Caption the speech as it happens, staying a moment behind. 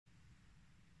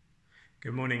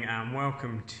Good morning and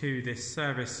welcome to this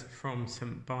service from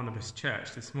St Barnabas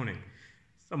Church this morning.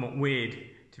 Somewhat weird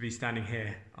to be standing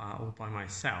here all by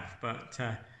myself, but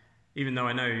even though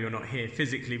I know you're not here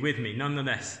physically with me,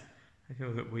 nonetheless, I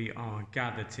feel that we are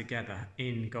gathered together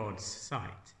in God's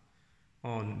sight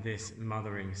on this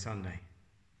Mothering Sunday.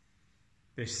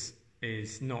 This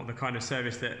is not the kind of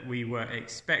service that we were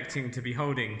expecting to be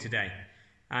holding today,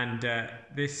 and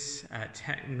this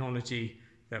technology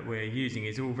that we're using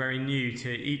is all very new to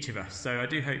each of us, so I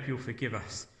do hope you'll forgive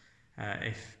us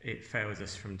if it fails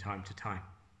us from time to time.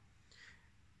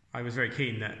 I was very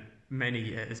keen that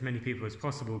as many people as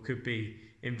possible could be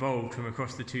involved from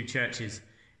across the two churches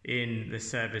in the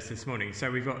service this morning. So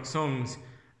we've got songs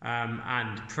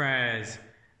and prayers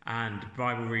and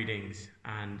Bible readings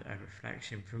and a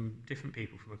reflection from different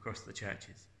people from across the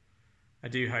churches. I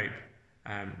do hope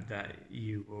that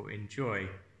you will enjoy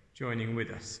joining with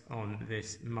us on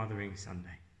this Mothering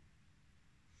Sunday.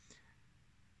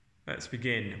 Let's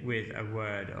begin with a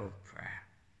word of prayer.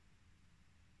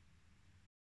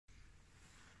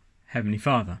 Heavenly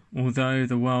Father, although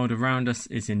the world around us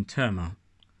is in turmoil,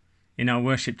 in our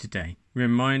worship today,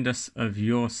 remind us of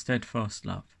your steadfast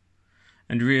love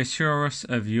and reassure us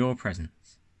of your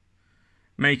presence.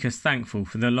 Make us thankful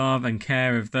for the love and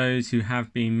care of those who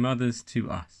have been mothers to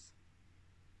us.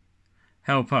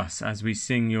 Help us as we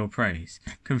sing your praise,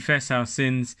 confess our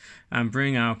sins and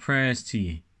bring our prayers to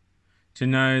you, to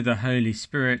know the Holy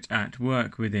Spirit at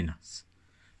work within us.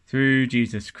 Through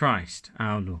Jesus Christ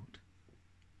our Lord.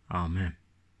 Amen.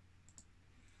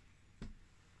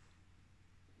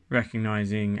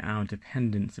 Recognizing our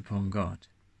dependence upon God,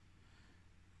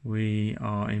 we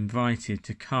are invited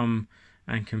to come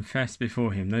and confess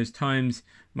before him those times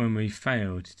when we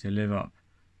failed to live up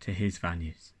to his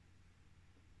values.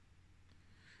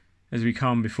 As we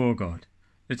come before God,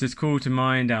 let us call to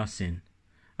mind our sin,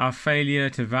 our failure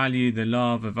to value the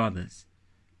love of others,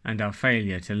 and our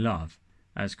failure to love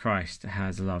as Christ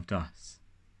has loved us.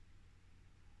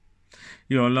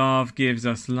 Your love gives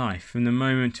us life from the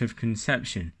moment of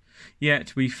conception,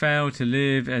 yet we fail to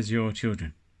live as your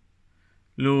children.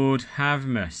 Lord, have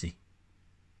mercy.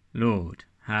 Lord,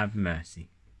 have mercy.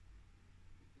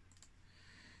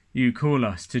 You call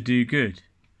us to do good.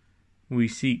 We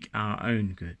seek our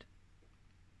own good.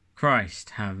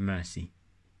 Christ, have mercy.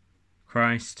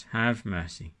 Christ, have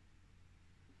mercy.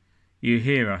 You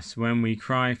hear us when we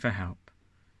cry for help,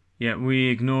 yet we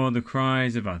ignore the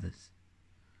cries of others.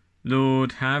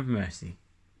 Lord, have mercy.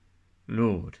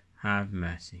 Lord, have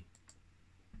mercy.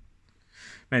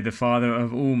 May the Father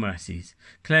of all mercies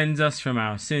cleanse us from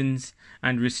our sins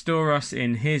and restore us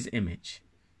in his image,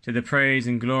 to the praise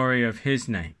and glory of his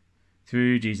name,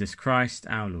 through Jesus Christ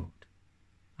our Lord.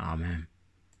 Amen.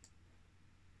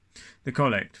 The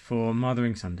Collect for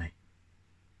Mothering Sunday.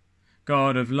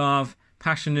 God of love,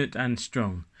 passionate and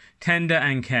strong, tender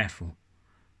and careful,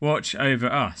 watch over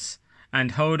us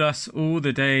and hold us all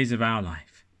the days of our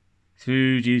life.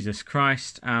 Through Jesus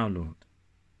Christ our Lord.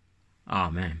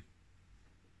 Amen.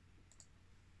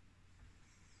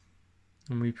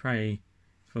 And we pray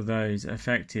for those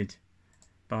affected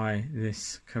by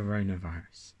this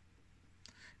coronavirus.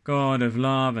 God of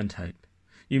love and hope,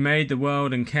 you made the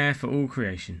world and care for all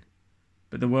creation.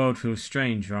 But the world feels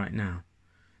strange right now.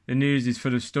 The news is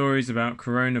full of stories about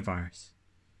coronavirus.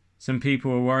 Some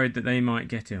people are worried that they might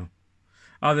get ill.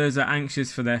 Others are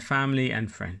anxious for their family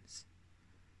and friends.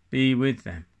 Be with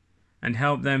them and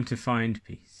help them to find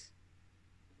peace.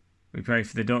 We pray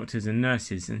for the doctors and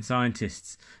nurses and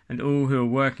scientists and all who are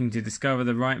working to discover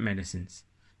the right medicines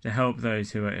to help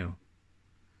those who are ill.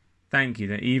 Thank you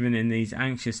that even in these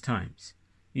anxious times,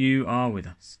 you are with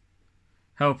us.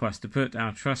 Help us to put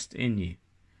our trust in you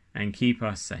and keep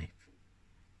us safe.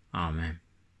 Amen.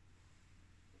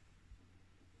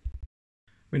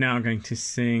 We're now going to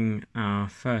sing our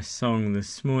first song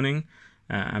this morning,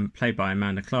 and played by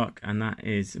Amanda Clark, and that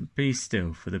is Be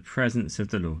Still for the Presence of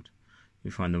the Lord.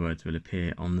 You'll find the words will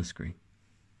appear on the screen.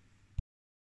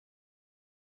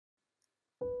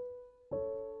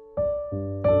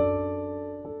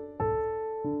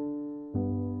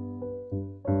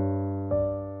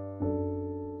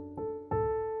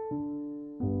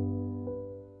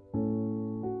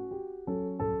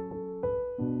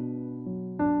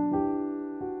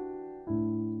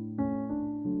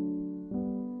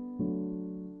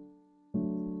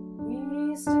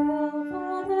 Be still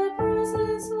for the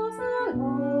presence of the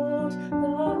Lord, the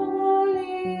Holy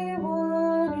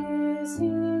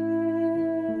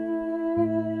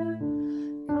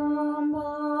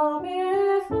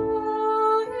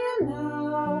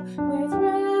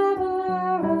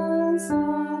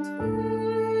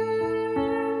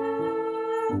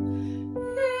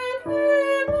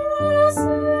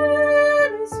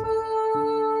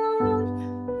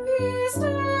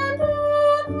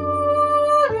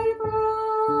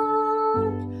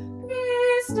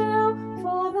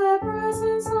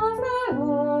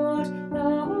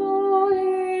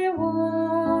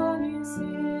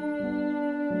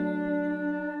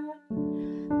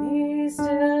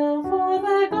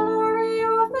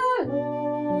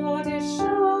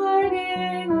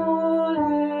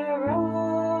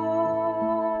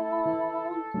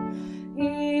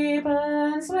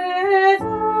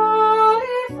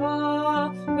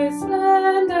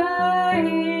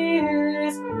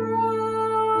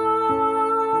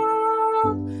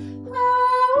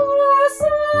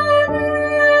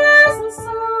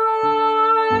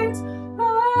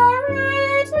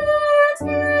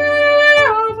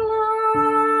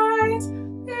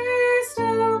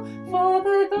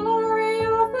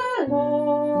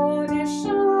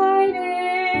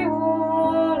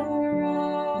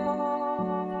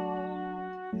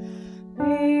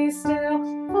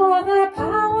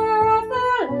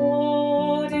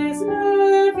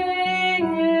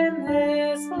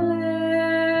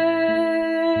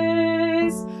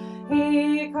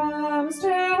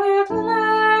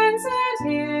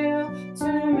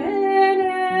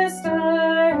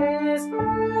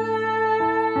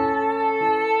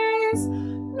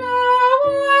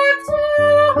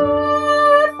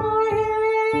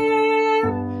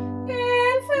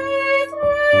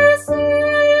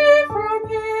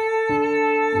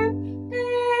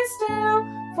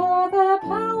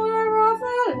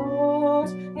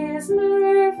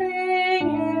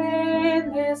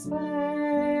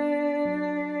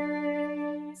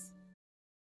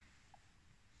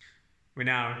We're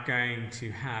now going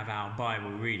to have our Bible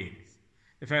readings.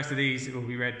 The first of these will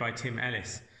be read by Tim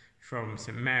Ellis from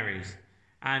St Mary's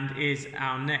and is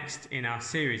our next in our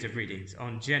series of readings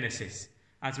on Genesis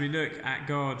as we look at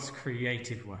God's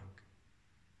creative work.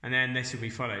 And then this will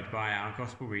be followed by our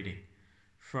Gospel reading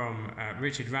from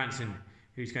Richard Ranson,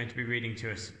 who's going to be reading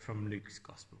to us from Luke's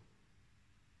Gospel.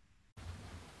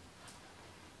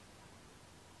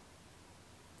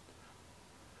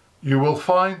 You will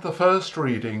find the first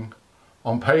reading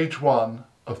on page 1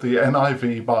 of the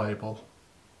NIV Bible.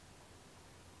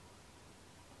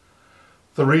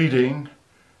 The reading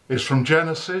is from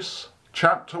Genesis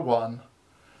chapter 1,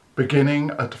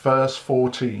 beginning at verse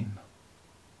 14.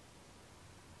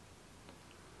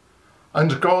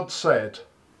 And God said,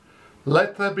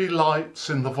 "Let there be lights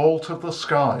in the vault of the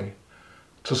sky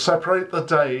to separate the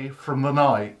day from the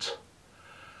night,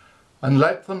 and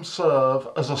let them serve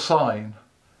as a sign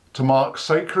to mark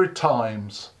sacred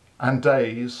times and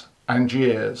days and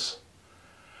years,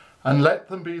 and let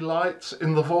them be lights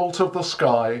in the vault of the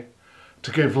sky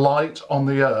to give light on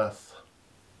the earth."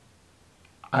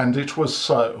 And it was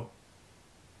so.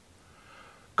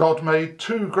 God made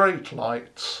 2 great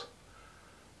lights,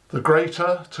 the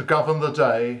greater to govern the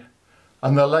day,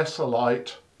 and the lesser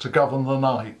light to govern the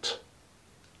night.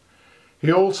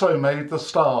 He also made the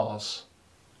stars.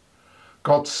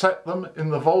 God set them in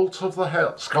the vault of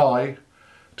the sky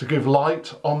to give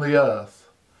light on the earth,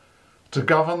 to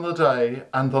govern the day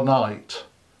and the night,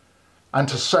 and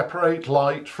to separate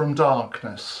light from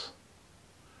darkness.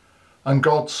 And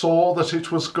God saw that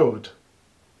it was good.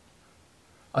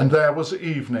 And there was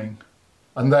evening,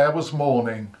 and there was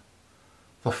morning,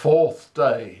 the 4th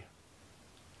day.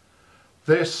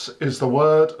 This is the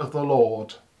word of the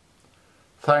Lord.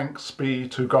 Thanks be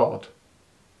to God.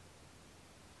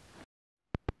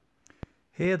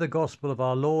 Hear the gospel of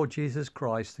our Lord Jesus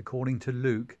Christ according to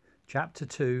Luke chapter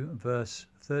 2 verse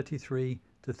 33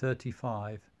 to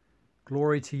 35.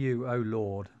 Glory to you, O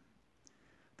Lord.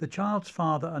 The child's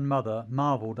father and mother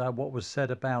marvelled at what was said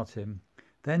about him.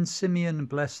 Then Simeon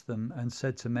blessed them and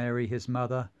said to Mary his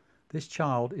mother, "This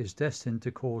child is destined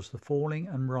to cause the falling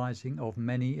and rising of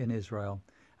many in Israel,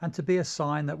 and to be a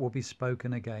sign that will be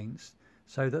spoken against,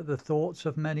 so that the thoughts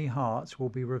of many hearts will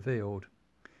be revealed.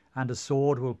 And a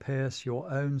sword will pierce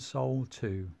your own soul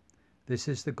too." This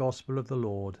is the gospel of the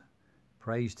Lord.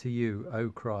 Praise to you, O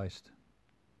Christ.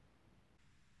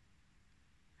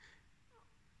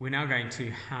 We're now going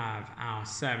to have our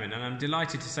sermon, and I'm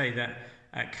delighted to say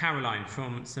that Caroline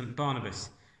from St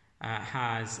Barnabas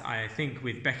has, I think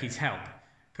with Becky's help,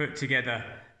 put together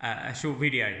a short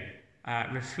video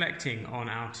reflecting on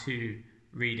our 2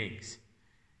 readings.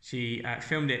 She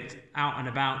filmed it out and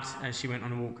about as she went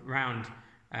on a walk around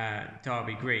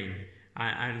Darby Green,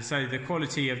 and so the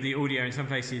quality of the audio in some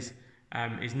places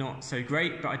is not so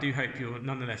great, but I do hope you'll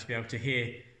nonetheless be able to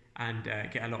hear and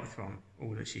get a lot from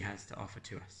all that she has to offer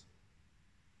to us.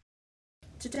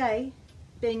 Today,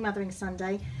 being Mothering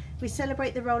Sunday, we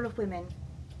celebrate the role of women.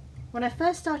 When I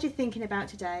first started thinking about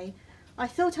today, I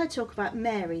thought I'd talk about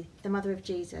Mary, the mother of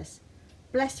Jesus,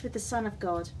 blessed with the Son of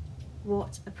God.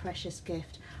 What a precious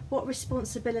gift. What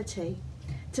responsibility.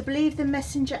 To believe the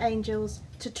messenger angels,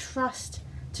 to trust,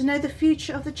 to know the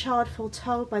future of the child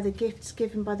foretold by the gifts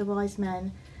given by the wise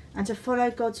men, and to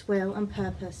follow God's will and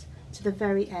purpose to the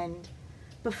very end,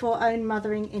 before own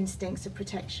mothering instincts of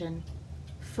protection.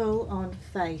 Full on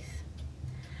faith.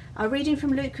 Our reading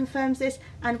from Luke confirms this,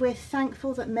 and we're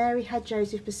thankful that Mary had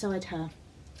Joseph beside her,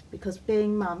 because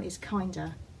being mum is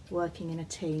kinder working in a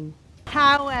team.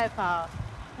 However,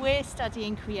 we're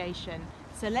studying creation,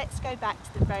 so let's go back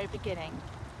to the very beginning.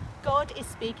 God is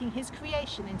speaking his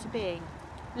creation into being.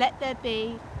 Let there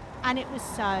be, and it was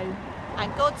so,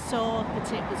 and God saw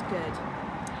that it was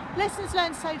good. Lessons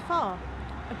learned so far.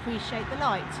 Appreciate the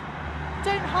light.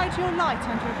 Don't hide your light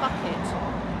under a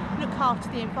bucket. Look after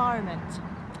the environment.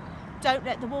 Don't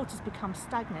let the waters become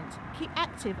stagnant. Keep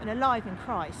active and alive in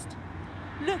Christ.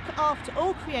 Look after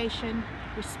all creation,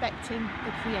 respecting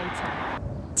the Creator.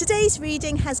 Today's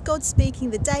reading has God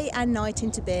speaking the day and night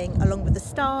into being, along with the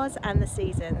stars and the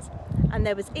seasons. And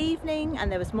there was evening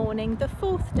and there was morning, the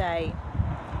fourth day.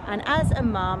 And as a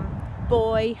mum,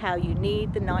 boy, how you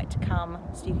need the night to come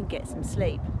so you can get some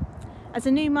sleep. As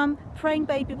a new mum, praying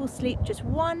baby will sleep just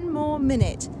one more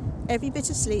minute. Every bit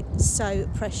of sleep is so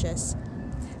precious.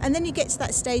 And then you get to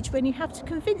that stage when you have to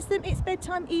convince them it's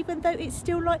bedtime even though it's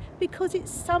still light, because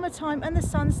it's summertime and the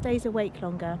sun stays awake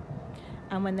longer.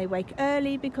 And when they wake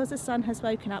early because the sun has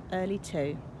woken up early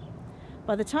too.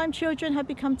 By the time children have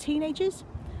become teenagers,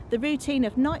 the routine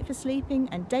of night for sleeping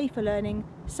and day for learning,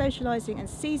 socialising and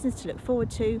seasons to look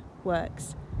forward to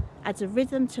works, adds a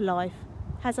rhythm to life,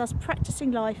 has us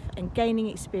practising life and gaining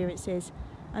experiences,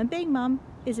 and being mum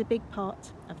is a big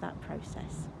part of that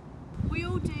process. We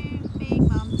all do being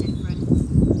mum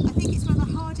different. I think it's one of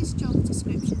the hardest job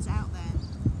descriptions out there.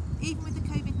 Even with the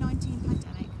COVID-19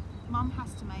 pandemic, mum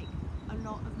has to make a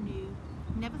lot of new,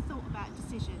 never thought about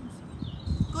decisions.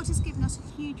 God has given us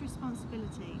a huge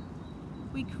responsibility.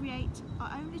 We create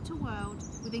our own little world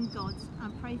within God's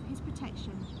and pray for his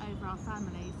protection over our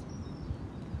families.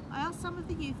 I asked some of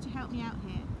the youth to help me out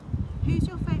here. Who's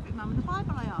your favourite mum in the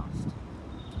Bible, I asked.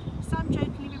 Some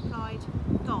jokingly replied,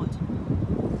 God.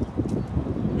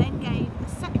 Then gave a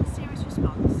second serious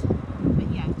response.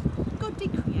 But yeah, God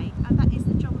did create, and that is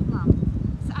the job of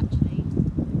mum. So actually,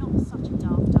 not such a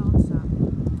daft answer.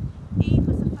 Eve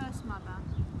was the first mother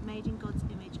made in God's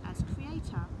image as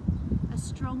creator, a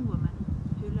strong woman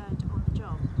who learned on the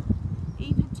job.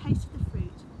 Eve had tasted the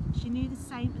fruit. She knew the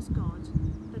same as God,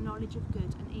 the knowledge of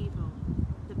good and evil,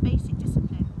 the basic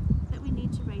discipline that we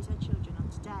need to raise our children on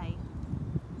today.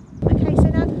 Okay, so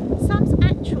now Sam's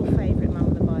actual favourite mum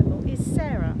in the Bible is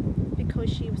Sarah, because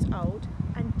she was old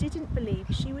and didn't believe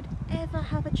she would ever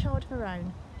have a child of her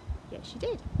own. Yet she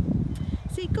did.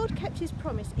 See, God kept his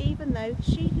promise even though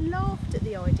she laughed at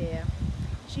the idea.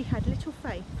 She had little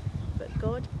faith, but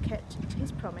God kept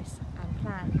his promise and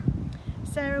plan.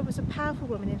 Sarah was a powerful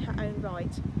woman in her own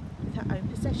right, with her own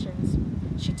possessions.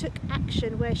 She took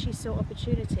action where she saw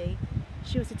opportunity.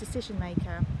 She was a decision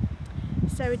maker.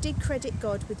 Sarah did credit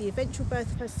God with the eventual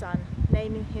birth of her son,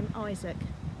 naming him Isaac,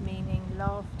 meaning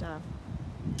laughter.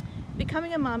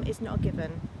 Becoming a mum is not a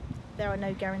given. There are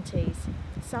no guarantees.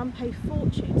 Some pay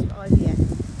fortunes for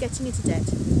IVF, getting into debt,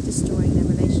 destroying their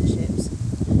relationships.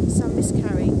 Some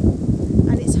miscarry,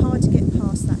 and it's hard to get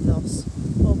past that loss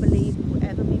or believe you will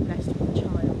ever be blessed with a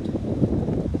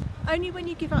child. Only when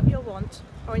you give up your want,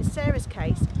 or in Sarah's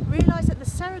case, realise that the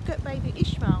surrogate baby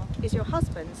Ishmael is your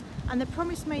husband's and the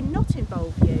promise may not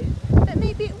involve you, that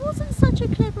maybe it wasn't such a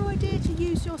clever idea to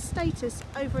use your status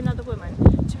over another woman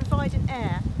to provide an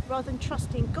heir rather than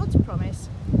trusting God's promise,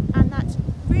 and that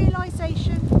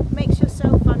realisation makes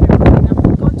yourself vulnerable enough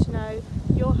for God to know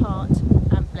your heart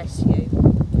and bless you.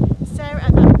 Sarah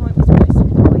at that point was blessed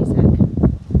with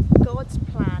Isaac, God's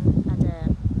plan and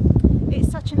heir.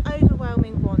 It's such an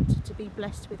overwhelming want to be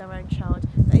blessed with our own child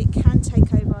that it can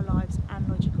take over our lives and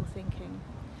logical thinking.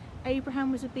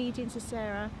 Abraham was obedient to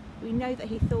Sarah. We know that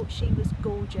he thought she was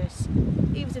gorgeous.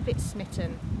 He was a bit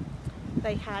smitten.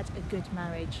 They had a good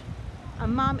marriage. A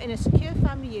mum in a secure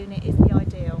family unit is the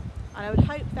ideal, and I would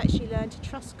hope that she learned to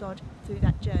trust God through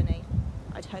that journey.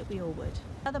 I'd hope we all would.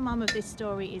 Another mum of this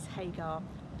story is Hagar,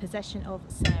 possession of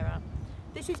Sarah.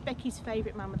 This is Becky's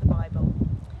favourite mum of the Bible.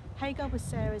 Hagar was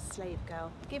Sarah's slave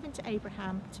girl, given to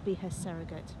Abraham to be her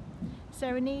surrogate.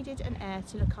 Sarah needed an heir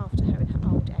to look after her in her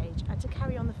old age and to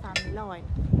carry on the family line.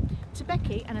 To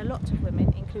Becky and a lot of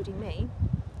women, including me,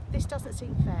 this doesn't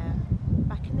seem fair.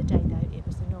 Back in the day though, it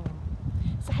was the norm.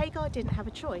 So Hagar didn't have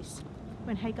a choice.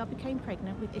 when Hagar became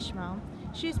pregnant with Ishmael,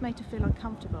 she was made to feel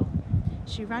uncomfortable.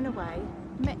 She ran away,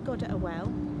 met God at a well,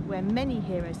 where many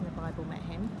heroes in the Bible met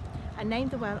him, and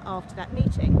named the well after that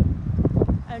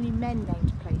meeting. Only men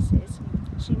named places.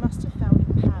 She must have felt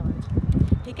empowered.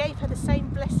 He gave her the same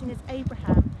blessing as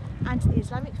Abraham, and to the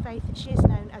Islamic faith she is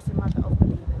known as the mother of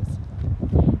believers.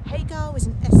 Hagar was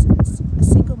in essence a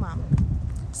single mum,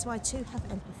 so I too have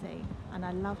empathy, and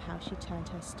I love how she turned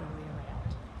her story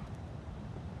around.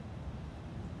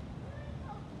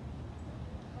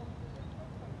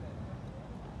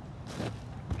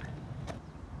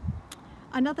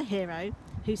 Another hero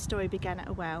whose story began at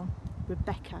a well,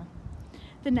 Rebecca.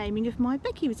 The naming of my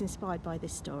Becky was inspired by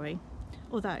this story,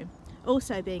 although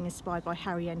also being inspired by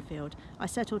Harry Enfield, I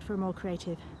settled for a more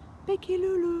creative Becky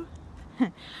Lulu.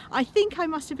 I think I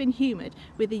must have been humoured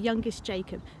with the youngest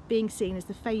Jacob being seen as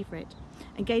the favourite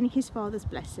and gaining his father's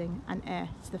blessing and heir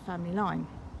to the family line.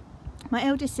 My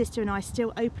eldest sister and I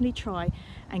still openly try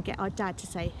and get our dad to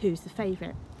say who's the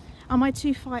favourite, and my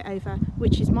two fight over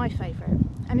which is my favourite.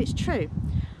 And it's true,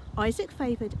 Isaac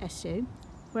favoured Esau,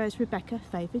 whereas Rebecca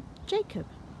favoured Jacob.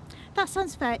 That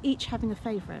sounds fair, each having a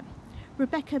favourite.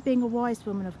 Rebecca, being a wise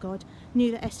woman of God,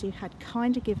 knew that Esau had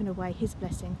kind of given away his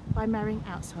blessing by marrying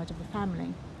outside of the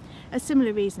family. A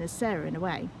similar reason as Sarah in a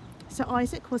way. So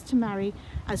Isaac was to marry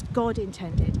as God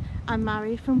intended and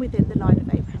marry from within the line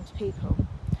of Abraham's people.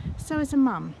 So as a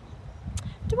mum,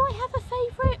 do I have a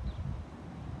favourite?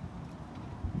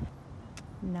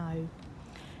 No.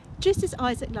 Just as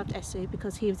Isaac loved Esau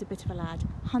because he was a bit of a lad,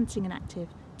 hunting and active,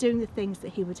 doing the things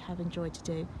that he would have enjoyed to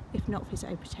do, if not for his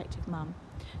own protective mum.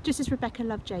 Just as Rebecca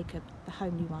loved Jacob, the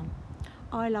homely one.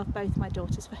 I love both my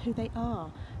daughters for who they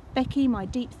are. Becky, my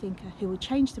deep thinker, who will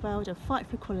change the world and fight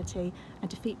for equality and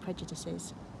defeat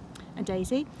prejudices. And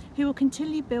Daisy, who will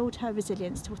continually build her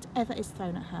resilience to whatever is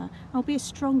thrown at her and will be a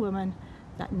strong woman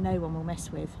that no one will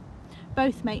mess with.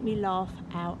 Both make me laugh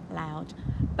out loud.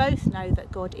 Both know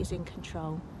that God is in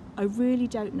control. I really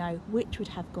don't know which would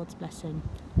have God's blessing.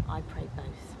 I pray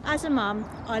both. As a mum,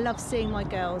 I love seeing my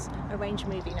girls arrange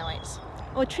movie nights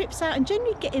or trips out and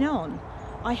generally getting on.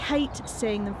 I hate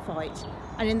seeing them fight.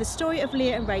 And in the story of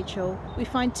Leah and Rachel, we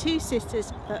find two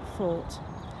sisters that fought.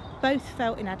 Both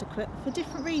felt inadequate for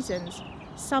different reasons.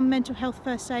 Some mental health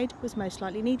first aid was most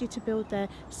likely needed to build their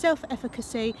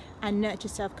self-efficacy and nurture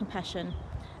self-compassion,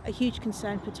 a huge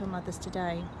concern put on mothers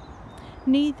today.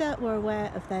 Neither were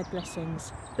aware of their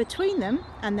blessings. Between them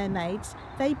and their maids,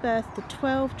 they birthed the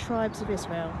 12 tribes of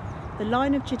Israel, the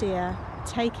line of Judea,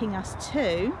 taking us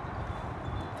to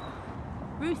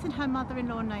Ruth and her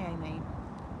mother-in-law Naomi,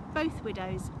 both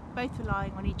widows, both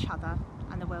relying on each other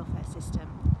and the welfare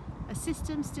system, a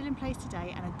system still in place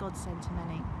today and a godsend to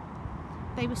many.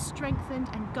 They were strengthened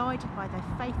and guided by their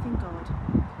faith in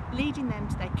God, leading them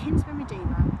to their kinsman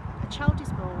redeemer. A child is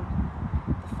born,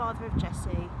 the father of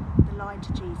Jesse, the line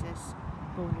to Jesus,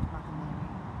 born of Mother Mary.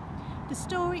 The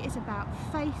story is about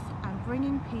faith and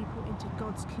bringing people into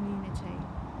God's community.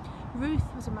 Ruth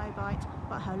was a Moabite,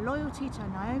 but her loyalty to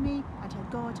Naomi and her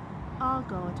God, our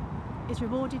God, is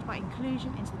rewarded by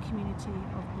inclusion into the community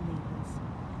of believers.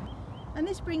 And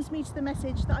this brings me to the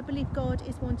message that I believe God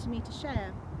is wanting me to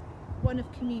share, one of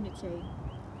community.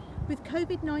 With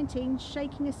COVID-19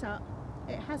 shaking us up,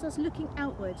 it has us looking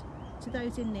outward to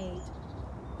those in need,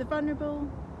 the vulnerable,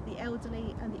 the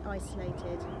elderly and the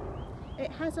isolated.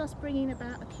 It has us bringing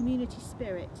about a community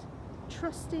spirit,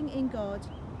 trusting in God,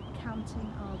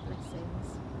 counting our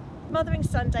blessings. Mothering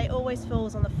Sunday always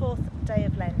falls on the 4th day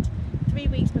of Lent, 3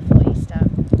 weeks before Easter.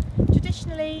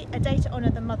 Traditionally, a day to honour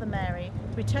the Mother Mary,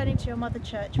 returning to your mother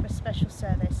church for a special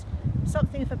service,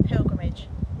 something of a pilgrimage,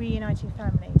 reuniting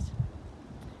families.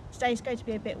 Today's going to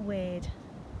be a bit weird,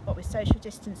 what with social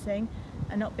distancing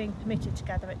and not being permitted to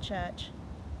gather at church.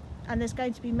 And there's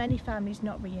going to be many families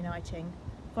not reuniting,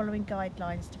 following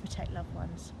guidelines to protect loved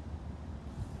ones.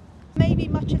 Maybe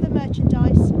much of the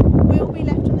merchandise will be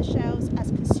left on the shelves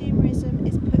as consumerism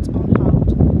is put on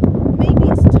hold. Maybe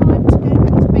it's time to go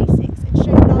back to basics and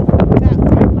show love without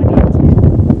throwing money at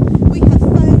it. We have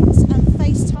phones and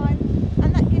FaceTime,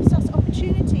 and that gives us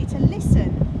opportunity to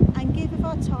listen and give of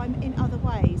our time in other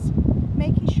ways,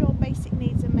 making sure basic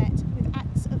needs are met with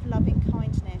acts of loving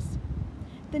kindness.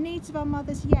 The needs of our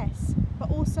mothers, yes,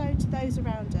 but also to those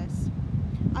around us.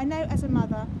 I know as a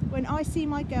mother, when I see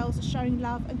my girls showing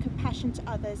love and compassion to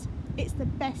others, it's the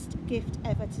best gift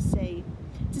ever to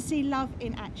see love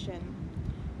in action.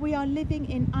 We are living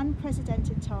in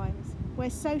unprecedented times where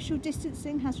social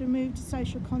distancing has removed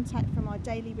social contact from our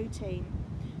daily routine.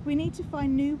 We need to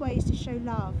find new ways to show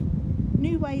love,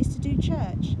 new ways to do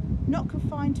church, not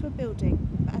confined to a building,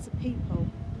 but as a people.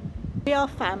 We are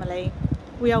family.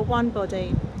 we are one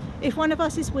body. If one of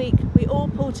us is weak, we all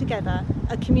pull together,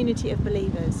 a community of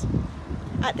believers.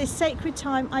 At this sacred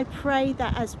time, I pray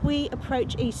that as we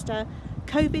approach Easter,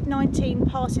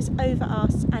 COVID-19 passes over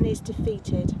us and is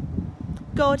defeated.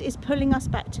 God is pulling us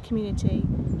back to community.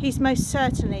 He's most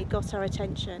certainly got our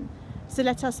attention. So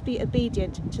let us be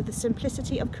obedient to the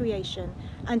simplicity of creation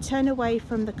and turn away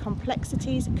from the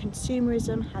complexities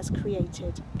consumerism has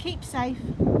created. Keep safe,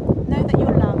 know that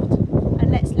you're loved,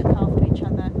 and let's look after each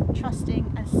other,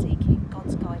 trusting and seeking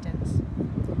God's guidance.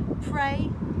 Pray,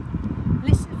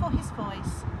 listen for his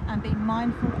voice, and be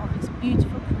mindful of his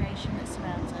beautiful creation that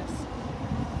surrounds us.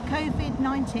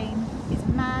 COVID-19 is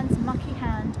man's mucky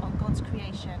hand on God's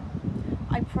creation.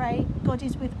 I pray God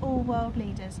is with all world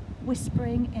leaders,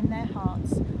 whispering in their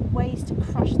hearts ways to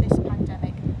crush this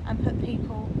pandemic and put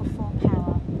people before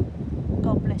power.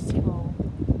 God bless you all.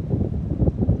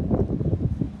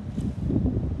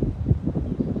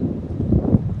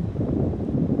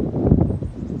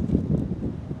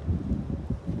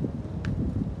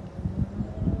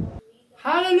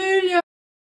 Hallelujah!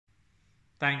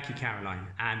 Thank you, Caroline,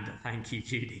 and thank you,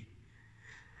 Judy.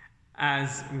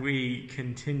 As we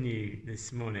continue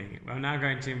this morning, we're now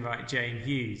going to invite Jane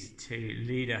Hughes to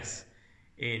lead us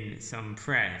in some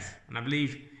prayers. And I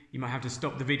believe you might have to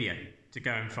stop the video to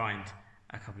go and find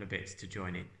a couple of bits to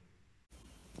join in.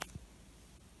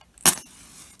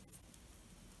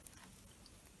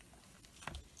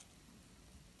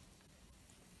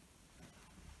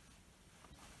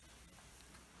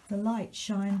 The light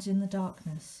shines in the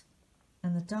darkness,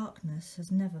 and the darkness has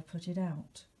never put it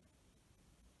out.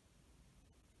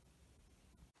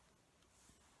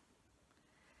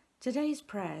 Today's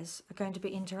prayers are going to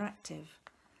be interactive.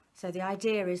 So the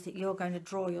idea is that you're going to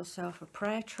draw yourself a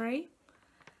prayer tree,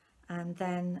 and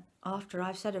then after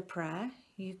I've said a prayer,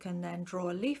 you can then draw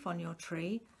a leaf on your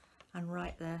tree and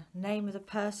write the name of the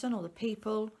person or the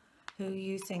people who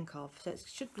you think of. So it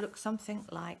should look something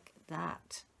like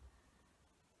that.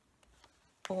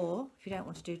 Or if you don't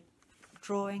want to do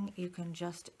drawing, you can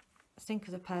just think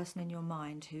of the person in your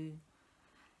mind who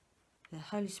the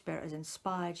Holy Spirit has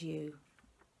inspired you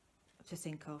to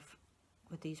think of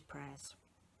with these prayers.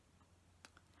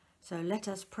 So let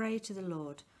us pray to the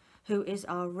Lord, who is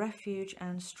our refuge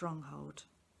and stronghold.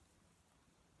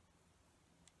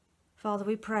 Father,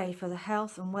 we pray for the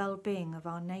health and well-being of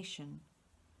our nation,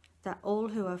 that all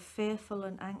who are fearful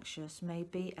and anxious may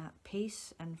be at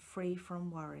peace and free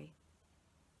from worry.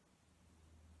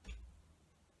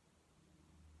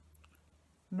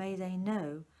 May they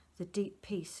know the deep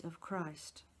peace of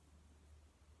Christ.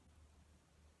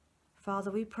 Father,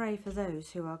 we pray for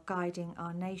those who are guiding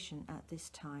our nation at this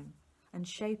time and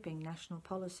shaping national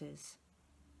policies,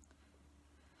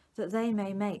 that they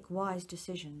may make wise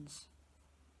decisions.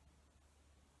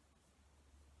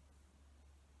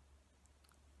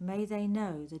 May they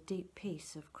know the deep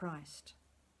peace of Christ.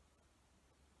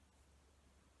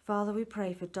 Father, we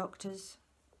pray for doctors,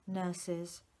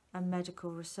 nurses, and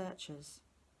medical researchers,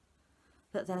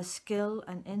 that their skill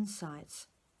and insights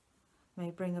may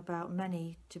bring about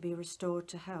many to be restored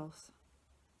to health.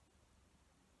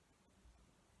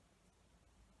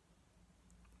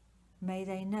 May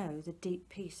they know the deep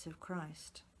peace of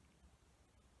Christ.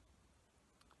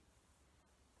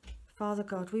 Father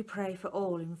God, we pray for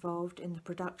all involved in the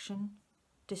production,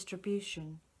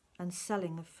 distribution, and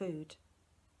selling of food.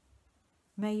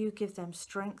 May you give them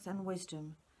strength and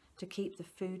wisdom to keep the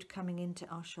food coming into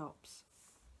our shops.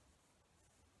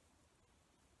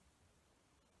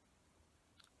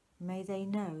 May they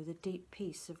know the deep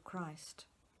peace of Christ.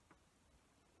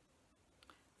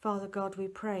 Father God, we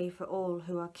pray for all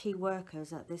who are key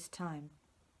workers at this time.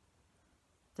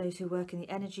 Those who work in the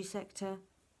energy sector,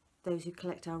 those who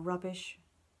collect our rubbish,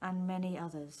 and many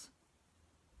others.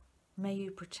 May you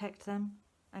protect them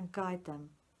and guide them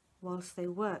whilst they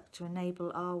work to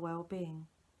enable our well-being.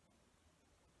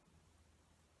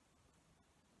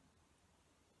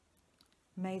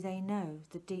 May they know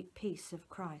the deep peace of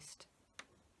Christ.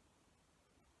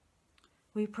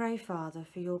 We pray, Father,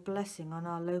 for your blessing on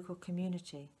our local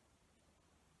community,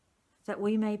 that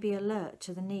we may be alert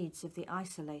to the needs of the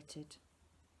isolated,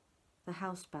 the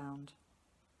housebound,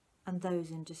 and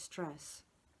those in distress,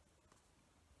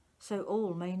 so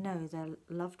all may know they're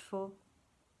loved for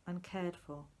and cared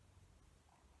for.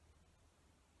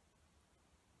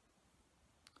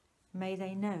 May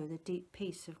they know the deep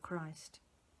peace of Christ.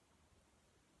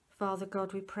 Father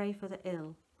God, we pray for the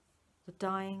ill, the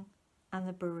dying, and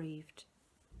the bereaved,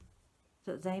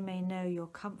 that they may know your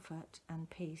comfort and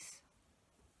peace.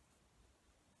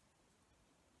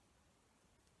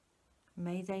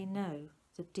 May they know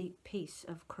the deep peace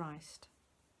of Christ.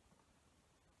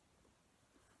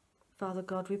 Father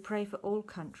God, we pray for all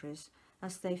countries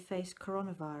as they face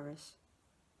coronavirus.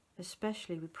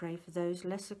 Especially we pray for those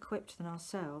less equipped than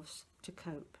ourselves to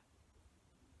cope.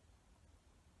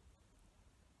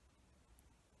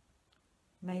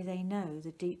 May they know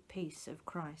the deep peace of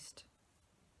Christ.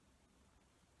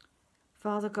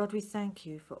 Father God, we thank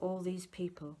you for all these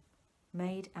people,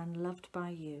 made and loved by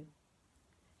you.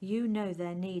 You know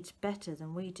their needs better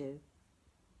than we do.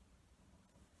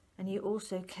 And you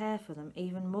also care for them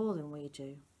even more than we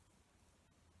do.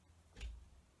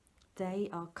 They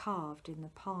are carved in the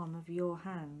palm of your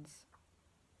hands.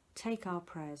 Take our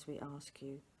prayers, we ask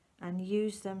you, and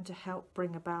use them to help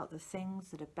bring about the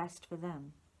things that are best for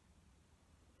them.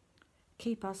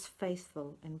 Keep us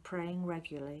faithful in praying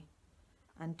regularly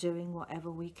and doing whatever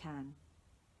we can.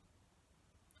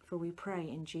 For we pray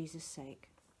in Jesus' sake.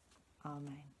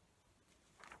 Amen.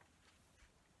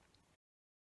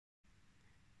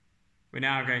 We're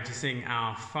now going to sing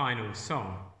our final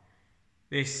song.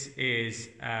 This is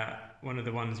one of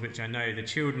the ones which I know the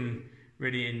children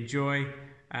really enjoy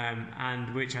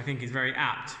and which I think is very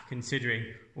apt considering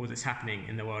all that's happening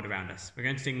in the world around us. We're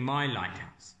going to sing My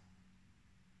Lighthouse.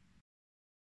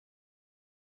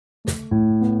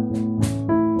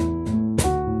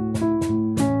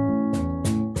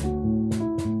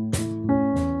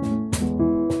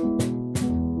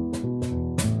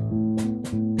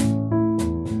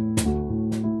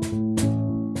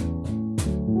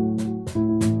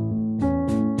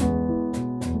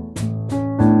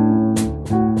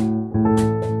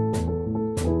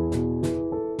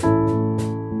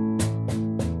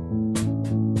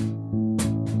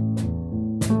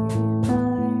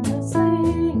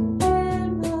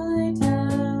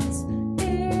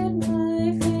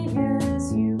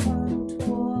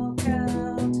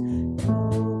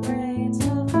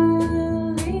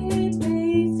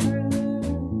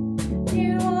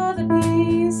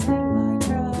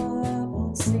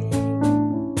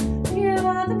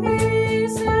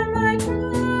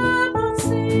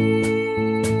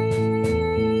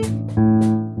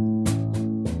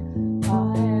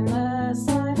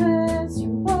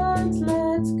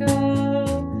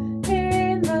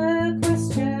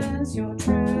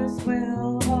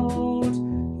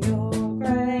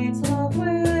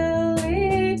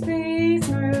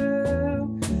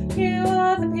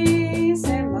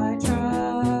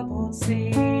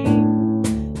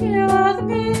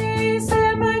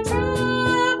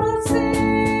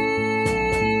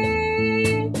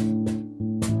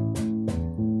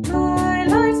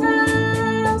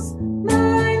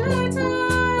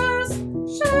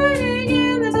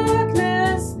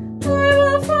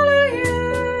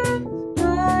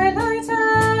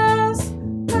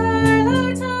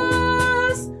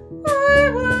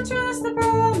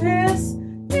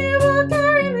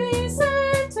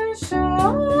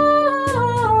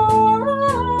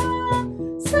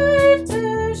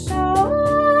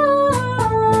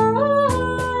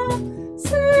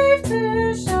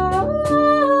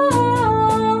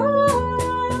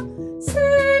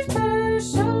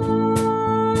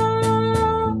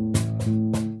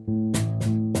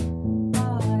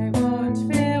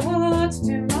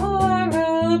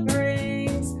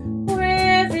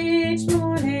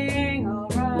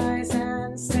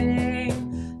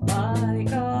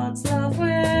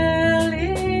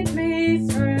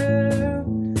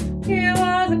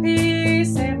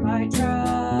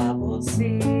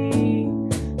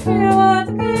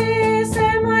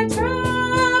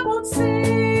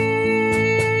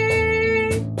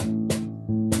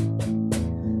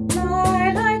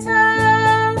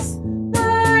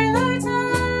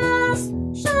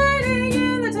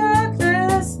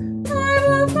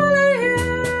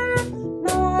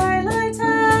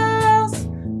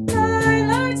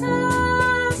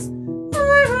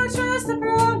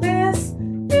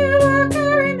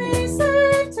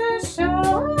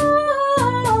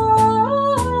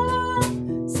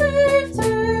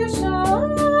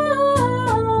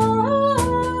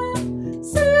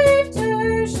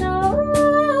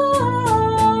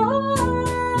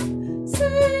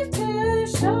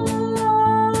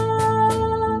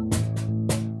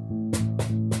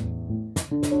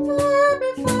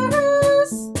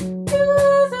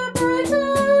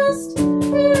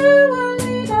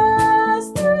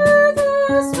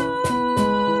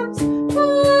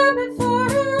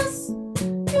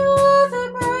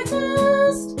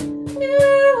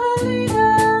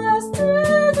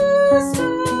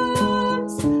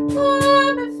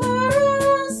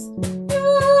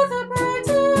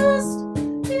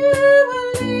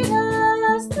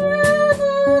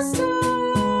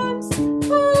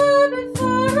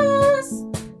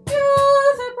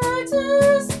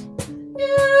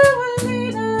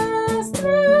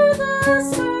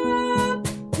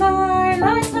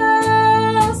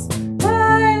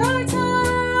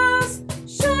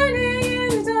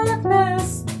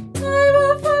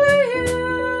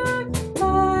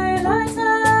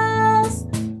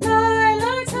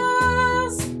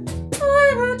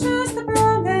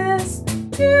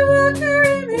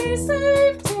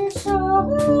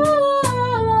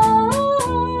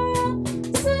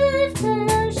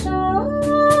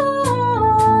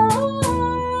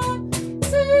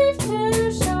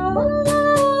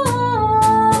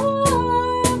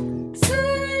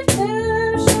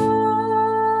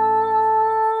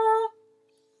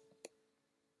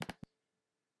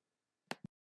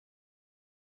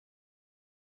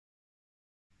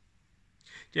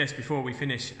 Just before we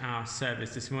finish our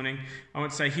service this morning, I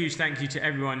want to say a huge thank you to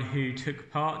everyone who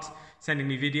took part, sending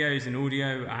me videos and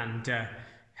audio and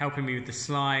helping me with the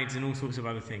slides and all sorts of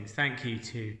other things. Thank you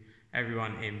to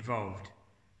everyone involved.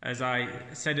 As I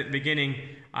said at the beginning,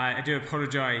 I do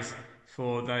apologise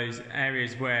for those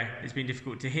areas where it's been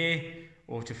difficult to hear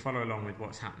or to follow along with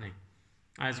what's happening.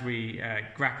 As we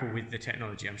grapple with the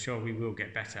technology, I'm sure we will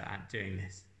get better at doing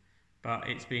this. But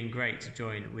it's been great to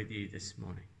join with you this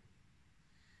morning.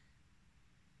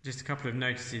 Just a couple of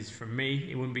notices from me.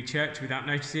 It wouldn't be church without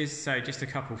notices, so just a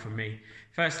couple from me.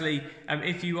 Firstly,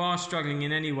 if you are struggling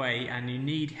in any way and you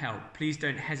need help, please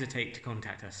don't hesitate to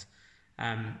contact us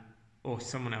or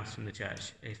someone else from the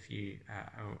church if you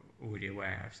are already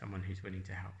aware of someone who's willing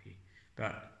to help you.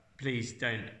 But please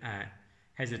don't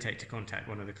hesitate to contact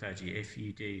one of the clergy if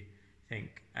you do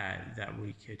think that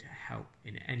we could help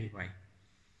in any way.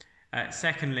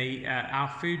 Secondly, our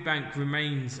food bank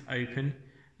remains open.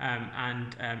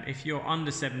 And if you're under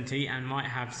 70 and might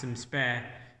have some spare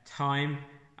time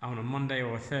on a Monday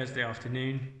or a Thursday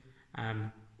afternoon,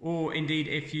 or indeed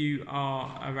if you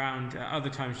are around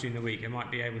other times during the week and might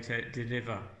be able to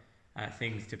deliver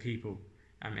things to people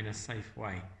in a safe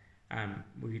way,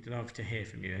 we'd love to hear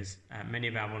from you, as many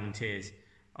of our volunteers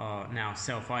are now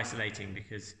self-isolating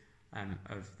because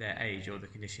of their age or the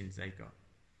conditions they've got.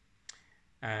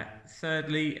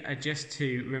 Thirdly, just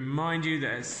to remind you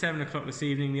that at 7 o'clock this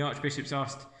evening, the Archbishop's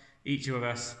asked each of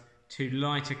us to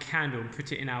light a candle and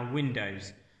put it in our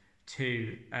windows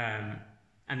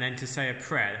and then to say a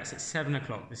prayer. That's at 7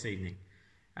 o'clock this evening,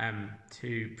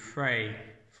 to pray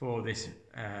for this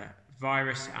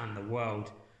virus and the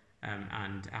world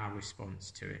and our response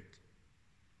to it.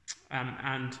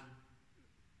 And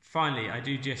finally, I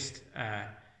do just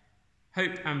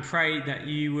hope and pray that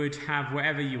you would have,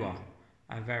 wherever you are,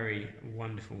 a very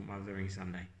wonderful Mothering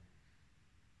Sunday.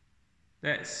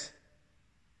 Let's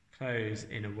close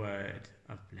in a word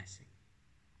of blessing.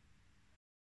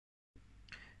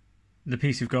 The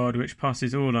peace of God, which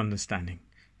passes all understanding,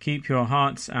 keep your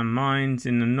hearts and minds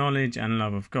in the knowledge and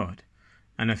love of God,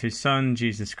 and of his Son,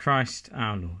 Jesus Christ,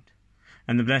 our Lord.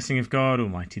 And the blessing of God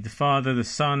Almighty, the Father, the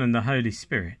Son, and the Holy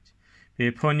Spirit, be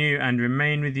upon you and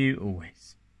remain with you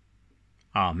always.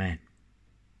 Amen.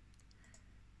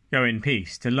 Go in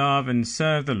peace to love and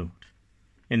serve the Lord.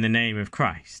 In the name of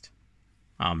Christ.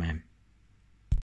 Amen.